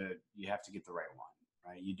have to get the right one.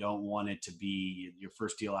 Right? You don't want it to be your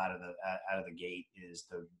first deal out of the gate is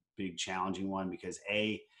the big challenging one, because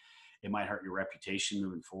A, it might hurt your reputation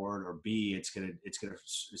moving forward, or B, it's gonna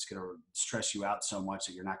stress you out so much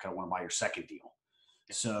that you're not gonna want to buy your second deal.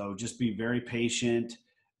 So just be very patient,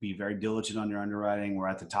 be very diligent on your underwriting. We're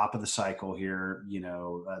at the top of the cycle here.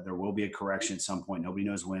 There will be a correction at some point. Nobody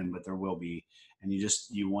knows when, but there will be. And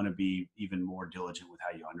you want to be even more diligent with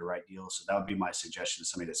how you underwrite deals. So that would be my suggestion to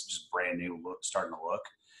somebody that's just brand new, starting to look.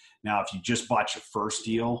 Now, if you just bought your first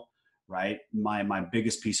deal, right, my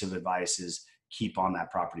biggest piece of advice is keep on that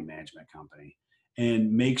property management company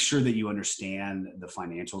and make sure that you understand the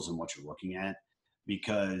financials and what you're looking at.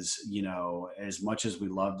 Because, as much as we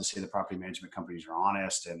love to say the property management companies are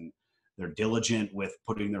honest and they're diligent with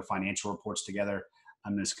putting their financial reports together,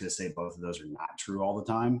 I'm just going to say both of those are not true all the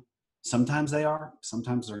time. Sometimes they are,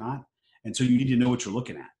 sometimes they're not. And so you need to know what you're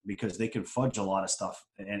looking at, because they can fudge a lot of stuff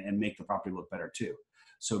and make the property look better too.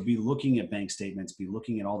 So be looking at bank statements, be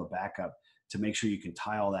looking at all the backup to make sure you can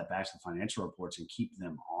tie all that back to the financial reports and keep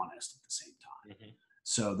them honest at the same time. Mm-hmm.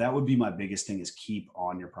 So that would be my biggest thing, is keep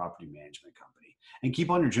on your property management company and keep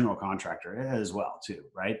on your general contractor as well too,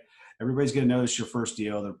 right? Everybody's going to notice your first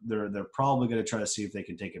deal. They're probably going to try to see if they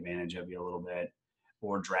can take advantage of you a little bit,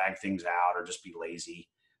 or drag things out, or just be lazy.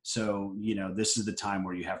 So, this is the time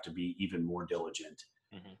where you have to be even more diligent,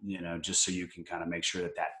 just so you can kind of make sure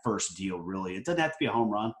that first deal really, it doesn't have to be a home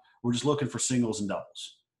run. We're just looking for singles and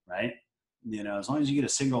doubles, right? As long as you get a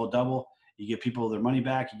single or double, you give people their money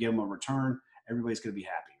back, you give them a return, everybody's going to be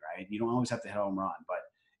happy, right? You don't always have to hit a home run, but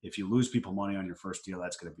if you lose people money on your first deal,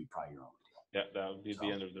 that's going to be probably your own deal. Yeah, that would be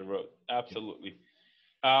the end of the road. Absolutely.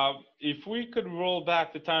 If we could roll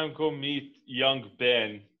back the time and go meet young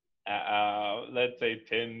Ben, let's say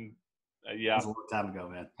 10, That was a long time ago,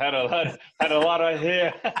 man. Had a lot of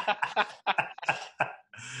hair.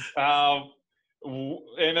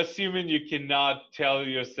 And assuming you cannot tell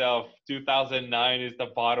yourself 2009 is the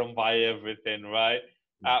bottom, buy everything, right?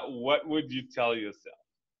 what would you tell yourself?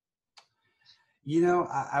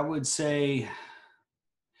 I would say,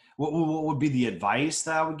 what would be the advice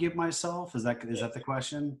that I would give myself? Is that the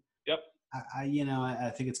question? Yep.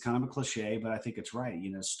 I think it's kind of a cliche, but I think it's right.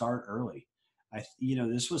 Start early.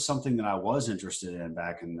 This was something that I was interested in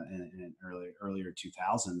back in earlier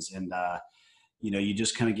 2000s, and you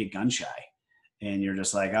just kind of get gun shy, and you're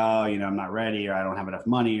just like, oh, I'm not ready, or I don't have enough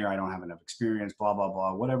money, or I don't have enough experience, blah blah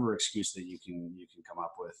blah, whatever excuse that you can come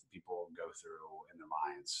up with, people go through in their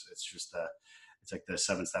minds. It's like the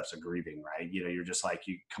 7 steps of grieving, right? You're just like,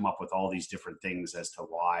 you come up with all these different things as to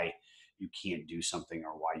why you can't do something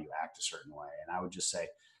or why you act a certain way. And I would just say,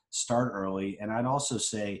 start early. And I'd also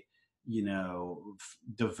say,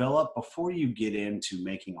 develop before you get into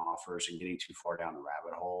making offers and getting too far down the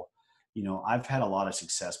rabbit hole. I've had a lot of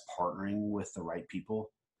success partnering with the right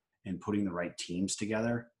people and putting the right teams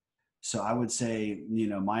together. So I would say,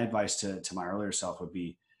 my advice to my earlier self would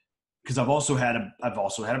be, because I've also had a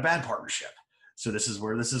bad partnership. So this is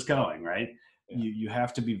where this is going, right? Yeah. You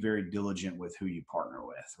have to be very diligent with who you partner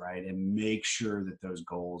with, right? And make sure that those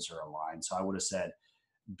goals are aligned. So I would have said,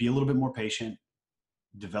 be a little bit more patient,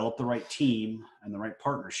 develop the right team and the right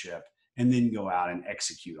partnership, and then go out and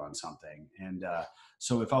execute on something. And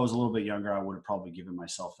so if I was a little bit younger, I would have probably given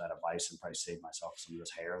myself that advice and probably saved myself some of this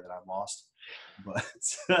hair that I've lost. But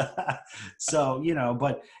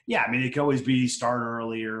but yeah, I mean, it could always be start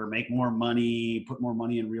earlier, make more money, put more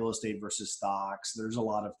money in real estate versus stocks. There's a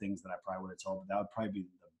lot of things that I probably would have told, but that would probably be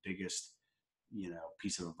the biggest,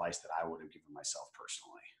 piece of advice that I would have given myself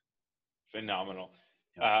personally. Phenomenal.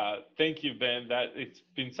 Thank you, Ben. It's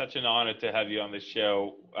been such an honor to have you on the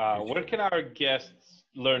show. Where can our guests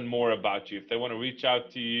learn more about you? If they want to reach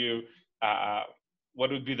out to you, what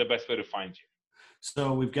would be the best way to find you?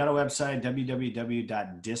 So we've got a website,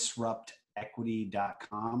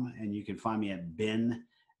 www.disruptequity.com, and you can find me at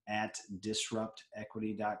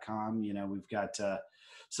ben@disruptequity.com. We've got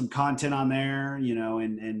some content on there,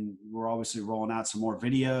 and we're obviously rolling out some more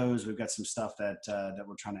videos. We've got some stuff that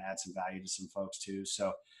we're trying to add some value to some folks too.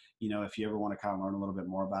 So, if you ever want to kind of learn a little bit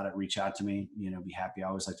more about it, reach out to me, be happy. I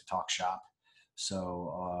always like to talk shop.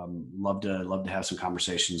 So love to have some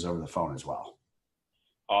conversations over the phone as well.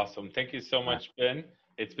 Awesome. Thank you so much, Ben.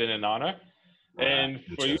 It's been an honor. And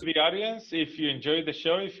for you, the audience, if you enjoyed the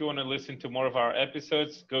show, if you want to listen to more of our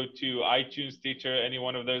episodes, go to iTunes, Stitcher, any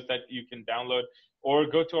one of those that you can download, or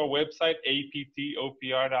go to our website,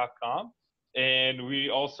 aptopr.com. And we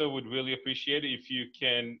also would really appreciate it if you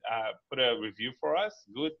can put a review for us,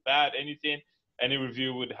 good, bad, anything. Any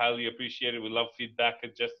review would highly appreciate it. We love feedback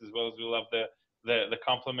just as well as we love the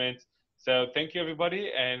compliments. So thank you,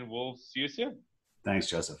 everybody, and we'll see you soon. Thanks,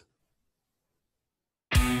 Joseph.